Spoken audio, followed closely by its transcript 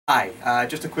Hi,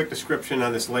 just a quick description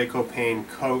on this Copains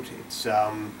coat. It's,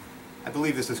 I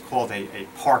believe this is called a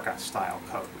Parka style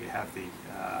coat. We have the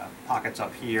pockets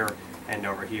up here and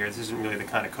over here. This isn't really the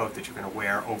kind of coat that you're going to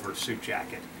wear over a suit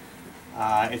jacket.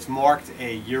 It's marked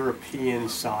a European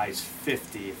size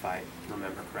 50, if I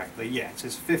remember correctly. Yeah, it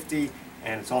says 50,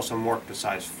 and it's also marked a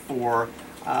size 4.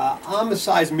 I'm a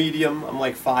size medium. I'm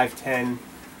like 5'10",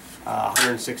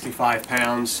 165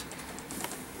 pounds.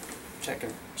 Check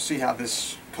and see how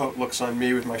this coat looks on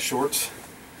me with my shorts.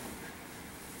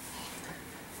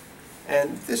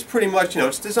 And this pretty much,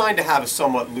 it's designed to have a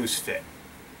somewhat loose fit.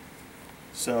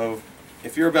 So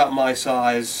if you're about my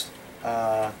size,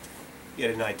 get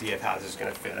an idea of how this is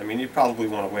going to fit. I mean, you probably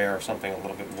want to wear something a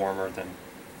little bit warmer than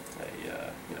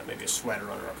maybe a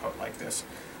sweater under a coat like this.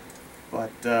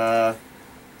 But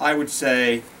I would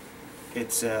say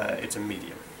it's a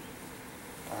medium.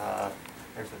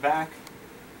 There's the back.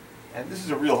 And this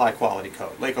is a real high quality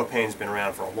coat. Copains has been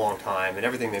around for a long time, and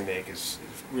everything they make is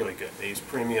really good. They use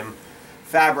premium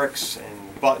fabrics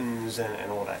and buttons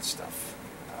and all that stuff.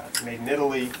 It's made in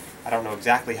Italy. I don't know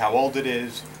exactly how old it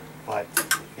is, but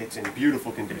it's in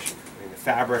beautiful condition. I mean, the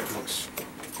fabric looks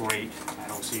great. I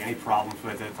don't see any problems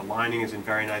with it. The lining is in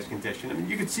very nice condition. I mean,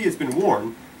 you can see it's been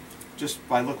worn just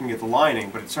by looking at the lining,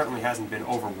 but it certainly hasn't been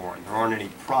overworn. There aren't any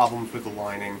problems with the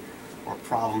lining or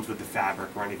problems with the fabric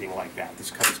or anything like that.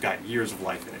 This coat's got years of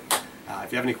life in it.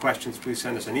 If you have any questions, please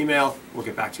send us an email. We'll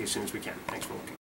get back to you as soon as we can. Thanks for looking.